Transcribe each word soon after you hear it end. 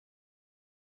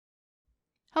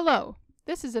Hello,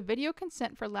 this is a video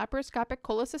consent for laparoscopic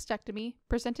cholecystectomy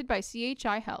presented by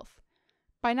CHI Health.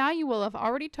 By now you will have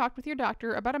already talked with your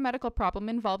doctor about a medical problem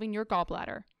involving your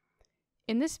gallbladder.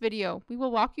 In this video, we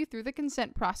will walk you through the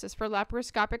consent process for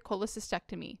laparoscopic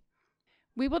cholecystectomy.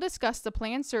 We will discuss the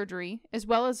planned surgery as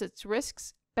well as its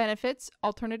risks, benefits,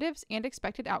 alternatives, and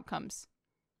expected outcomes.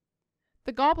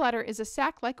 The gallbladder is a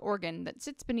sac-like organ that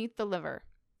sits beneath the liver.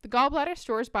 The gallbladder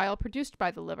stores bile produced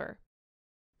by the liver.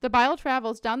 The bile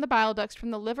travels down the bile ducts from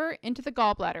the liver into the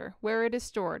gallbladder, where it is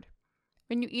stored.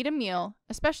 When you eat a meal,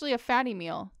 especially a fatty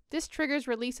meal, this triggers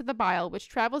release of the bile, which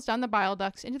travels down the bile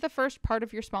ducts into the first part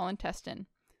of your small intestine.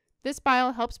 This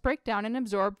bile helps break down and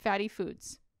absorb fatty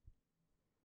foods.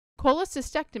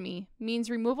 Cholecystectomy means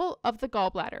removal of the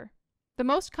gallbladder. The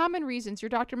most common reasons your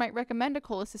doctor might recommend a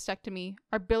cholecystectomy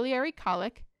are biliary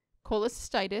colic,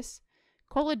 cholecystitis,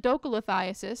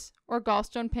 choledocolithiasis, or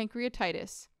gallstone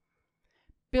pancreatitis.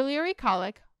 Biliary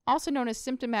colic, also known as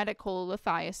symptomatic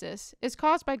cholelithiasis, is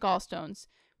caused by gallstones,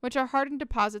 which are hardened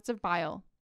deposits of bile.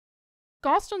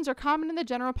 Gallstones are common in the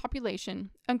general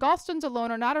population, and gallstones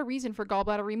alone are not a reason for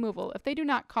gallbladder removal if they do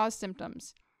not cause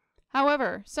symptoms.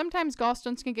 However, sometimes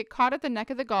gallstones can get caught at the neck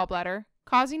of the gallbladder,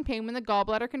 causing pain when the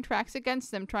gallbladder contracts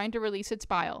against them trying to release its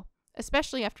bile,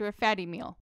 especially after a fatty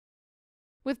meal.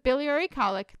 With biliary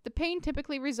colic, the pain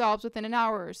typically resolves within an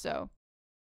hour or so.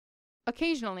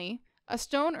 Occasionally, a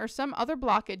stone or some other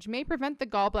blockage may prevent the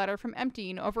gallbladder from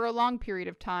emptying over a long period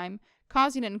of time,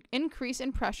 causing an increase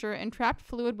in pressure and trapped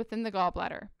fluid within the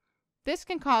gallbladder. This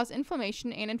can cause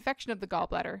inflammation and infection of the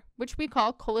gallbladder, which we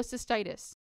call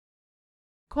cholecystitis.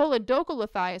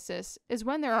 Choledocolithiasis is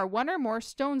when there are one or more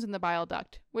stones in the bile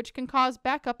duct, which can cause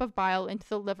backup of bile into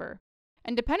the liver,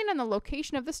 and depending on the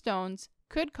location of the stones,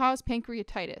 could cause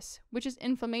pancreatitis, which is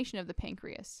inflammation of the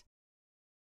pancreas.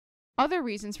 Other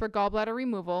reasons for gallbladder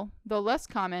removal, though less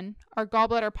common, are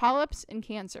gallbladder polyps and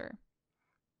cancer.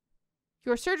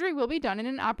 Your surgery will be done in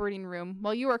an operating room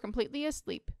while you are completely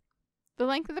asleep. The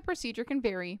length of the procedure can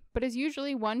vary, but is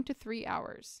usually 1 to 3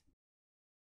 hours.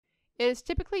 It is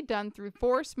typically done through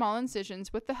 4 small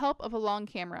incisions with the help of a long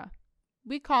camera.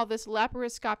 We call this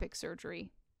laparoscopic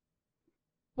surgery.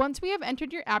 Once we have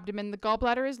entered your abdomen, the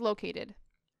gallbladder is located.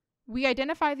 We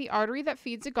identify the artery that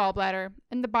feeds the gallbladder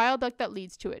and the bile duct that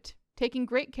leads to it, taking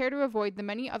great care to avoid the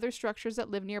many other structures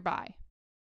that live nearby.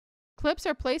 Clips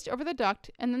are placed over the duct,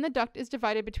 and then the duct is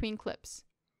divided between clips.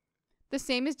 The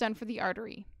same is done for the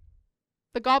artery.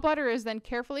 The gallbladder is then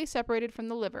carefully separated from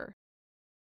the liver.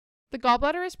 The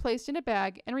gallbladder is placed in a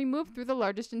bag and removed through the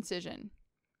largest incision.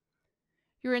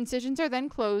 Your incisions are then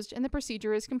closed and the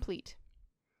procedure is complete.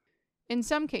 In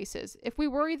some cases, if we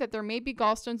worry that there may be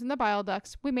gallstones in the bile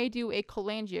ducts, we may do a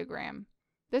cholangiogram.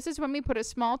 This is when we put a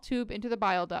small tube into the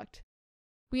bile duct.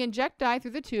 We inject dye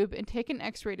through the tube and take an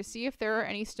x-ray to see if there are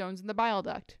any stones in the bile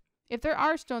duct. If there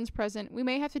are stones present, we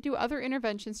may have to do other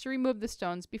interventions to remove the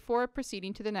stones before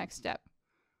proceeding to the next step.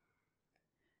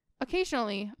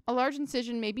 Occasionally, a large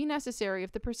incision may be necessary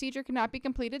if the procedure cannot be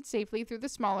completed safely through the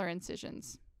smaller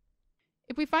incisions.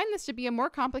 If we find this to be a more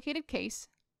complicated case,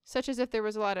 such as if there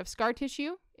was a lot of scar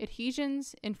tissue,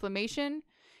 adhesions, inflammation,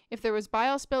 if there was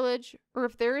bile spillage, or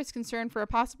if there is concern for a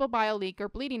possible bile leak or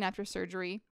bleeding after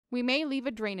surgery, we may leave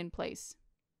a drain in place.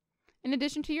 In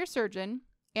addition to your surgeon,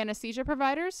 anesthesia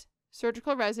providers,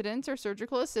 surgical residents or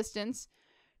surgical assistants,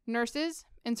 nurses,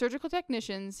 and surgical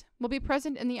technicians will be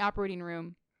present in the operating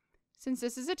room. Since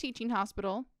this is a teaching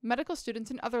hospital, medical students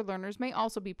and other learners may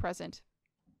also be present.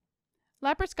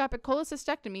 Laparoscopic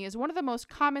cholecystectomy is one of the most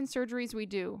common surgeries we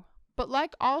do, but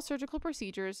like all surgical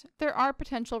procedures, there are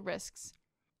potential risks.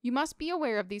 You must be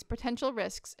aware of these potential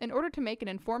risks in order to make an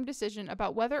informed decision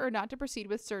about whether or not to proceed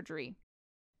with surgery.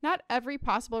 Not every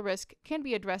possible risk can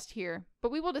be addressed here,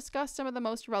 but we will discuss some of the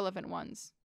most relevant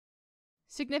ones.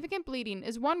 Significant bleeding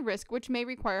is one risk which may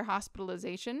require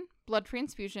hospitalization, blood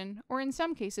transfusion, or in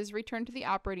some cases return to the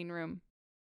operating room.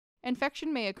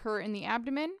 Infection may occur in the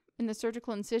abdomen, in the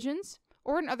surgical incisions,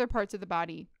 or in other parts of the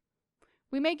body.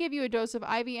 We may give you a dose of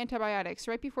IV antibiotics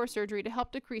right before surgery to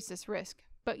help decrease this risk,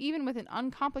 but even with an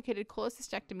uncomplicated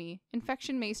cholecystectomy,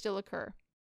 infection may still occur.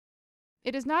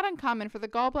 It is not uncommon for the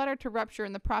gallbladder to rupture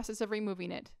in the process of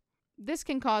removing it. This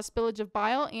can cause spillage of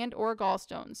bile and/or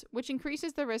gallstones, which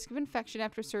increases the risk of infection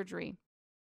after surgery.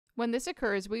 When this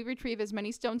occurs, we retrieve as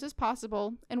many stones as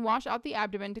possible and wash out the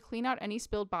abdomen to clean out any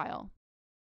spilled bile.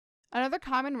 Another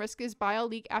common risk is bile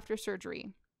leak after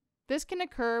surgery. This can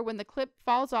occur when the clip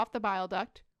falls off the bile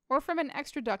duct, or from an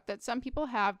extra duct that some people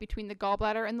have between the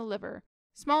gallbladder and the liver,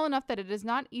 small enough that it is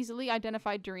not easily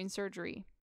identified during surgery.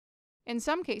 In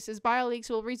some cases, bile leaks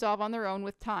will resolve on their own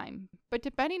with time, but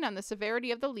depending on the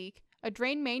severity of the leak, a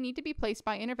drain may need to be placed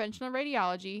by interventional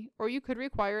radiology, or you could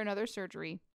require another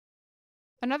surgery.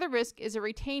 Another risk is a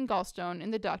retained gallstone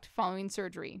in the duct following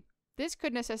surgery. This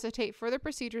could necessitate further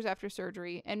procedures after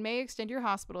surgery and may extend your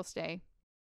hospital stay.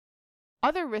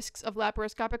 Other risks of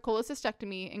laparoscopic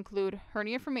cholecystectomy include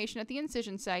hernia formation at the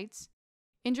incision sites,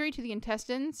 injury to the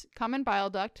intestines, common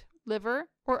bile duct, liver,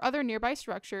 or other nearby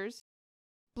structures,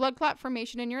 blood clot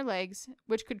formation in your legs,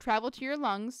 which could travel to your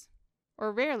lungs,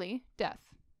 or rarely, death.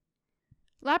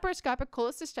 Laparoscopic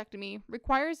cholecystectomy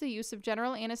requires the use of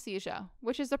general anesthesia,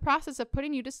 which is the process of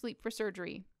putting you to sleep for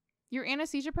surgery. Your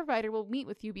anesthesia provider will meet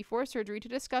with you before surgery to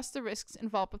discuss the risks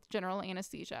involved with general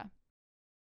anesthesia.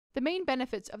 The main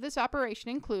benefits of this operation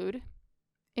include,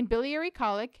 in biliary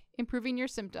colic, improving your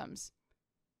symptoms;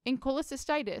 in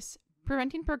cholecystitis,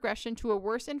 preventing progression to a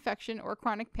worse infection or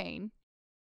chronic pain;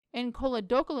 in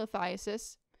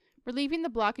choledocolithiasis, relieving the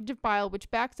blockage of bile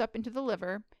which backs up into the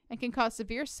liver and can cause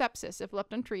severe sepsis if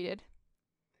left untreated;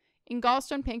 in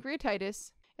gallstone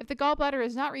pancreatitis, if the gallbladder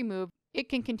is not removed, it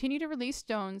can continue to release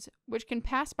stones which can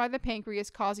pass by the pancreas,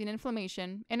 causing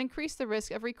inflammation and increase the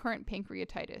risk of recurrent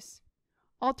pancreatitis.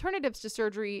 Alternatives to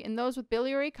surgery in those with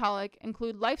biliary colic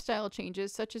include lifestyle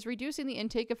changes such as reducing the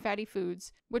intake of fatty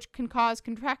foods, which can cause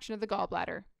contraction of the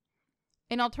gallbladder.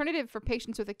 An alternative for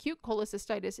patients with acute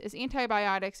cholecystitis is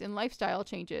antibiotics and lifestyle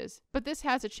changes, but this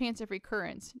has a chance of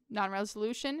recurrence,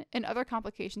 non-resolution, and other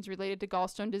complications related to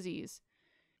gallstone disease.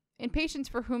 In patients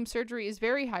for whom surgery is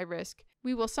very high risk,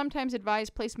 we will sometimes advise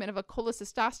placement of a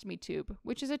cholecystostomy tube,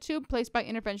 which is a tube placed by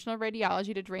interventional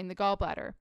radiology to drain the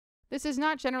gallbladder. This is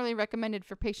not generally recommended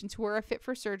for patients who are fit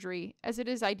for surgery, as it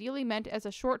is ideally meant as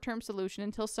a short-term solution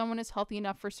until someone is healthy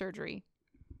enough for surgery.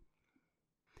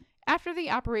 After the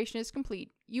operation is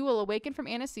complete, you will awaken from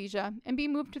anesthesia and be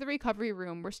moved to the recovery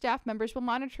room where staff members will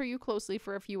monitor you closely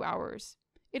for a few hours.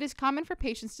 It is common for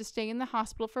patients to stay in the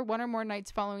hospital for 1 or more nights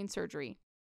following surgery.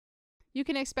 You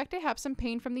can expect to have some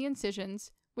pain from the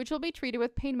incisions, which will be treated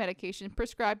with pain medication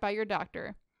prescribed by your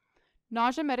doctor.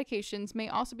 Nausea medications may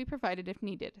also be provided if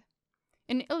needed.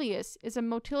 An ileus is a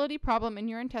motility problem in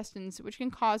your intestines which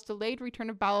can cause delayed return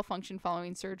of bowel function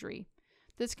following surgery.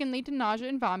 This can lead to nausea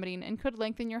and vomiting and could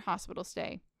lengthen your hospital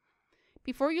stay.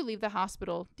 Before you leave the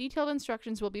hospital, detailed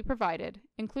instructions will be provided,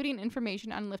 including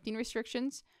information on lifting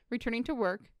restrictions, returning to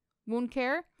work, wound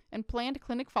care, and planned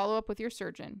clinic follow-up with your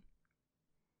surgeon.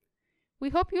 We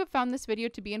hope you have found this video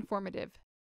to be informative.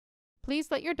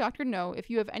 Please let your doctor know if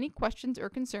you have any questions or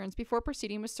concerns before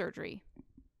proceeding with surgery.